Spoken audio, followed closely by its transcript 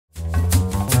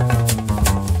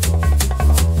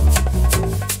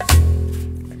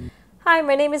Hi,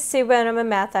 my name is Subhah and I'm a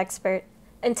math expert.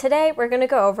 And today we're going to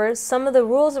go over some of the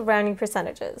rules of rounding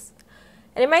percentages.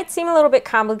 And it might seem a little bit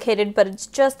complicated, but it's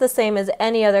just the same as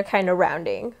any other kind of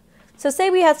rounding. So say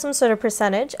we had some sort of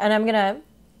percentage, and I'm going to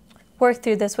work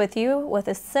through this with you with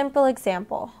a simple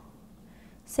example.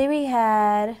 Say we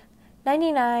had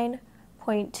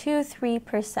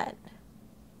 99.23%.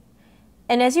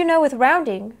 And as you know with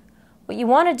rounding, what you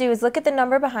want to do is look at the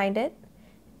number behind it,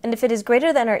 and if it is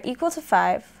greater than or equal to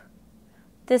 5,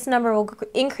 this number will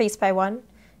increase by 1,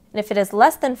 and if it is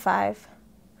less than 5,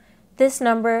 this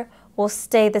number will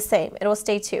stay the same. It will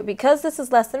stay 2. Because this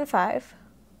is less than 5,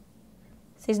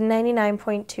 this is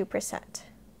 99.2%.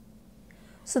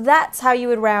 So that's how you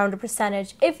would round a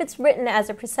percentage if it's written as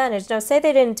a percentage. Now say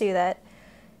they didn't do that.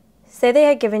 Say they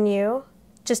had given you,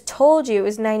 just told you it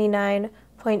was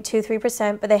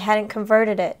 99.23%, but they hadn't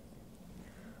converted it.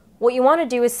 What you want to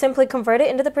do is simply convert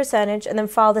it into the percentage and then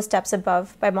follow the steps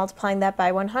above by multiplying that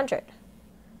by 100.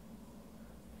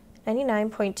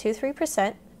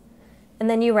 99.23%, and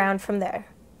then you round from there.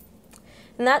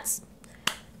 And that's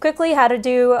quickly how to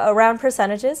do round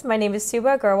percentages. My name is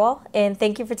Subhah Agarwal, and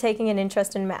thank you for taking an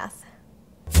interest in math.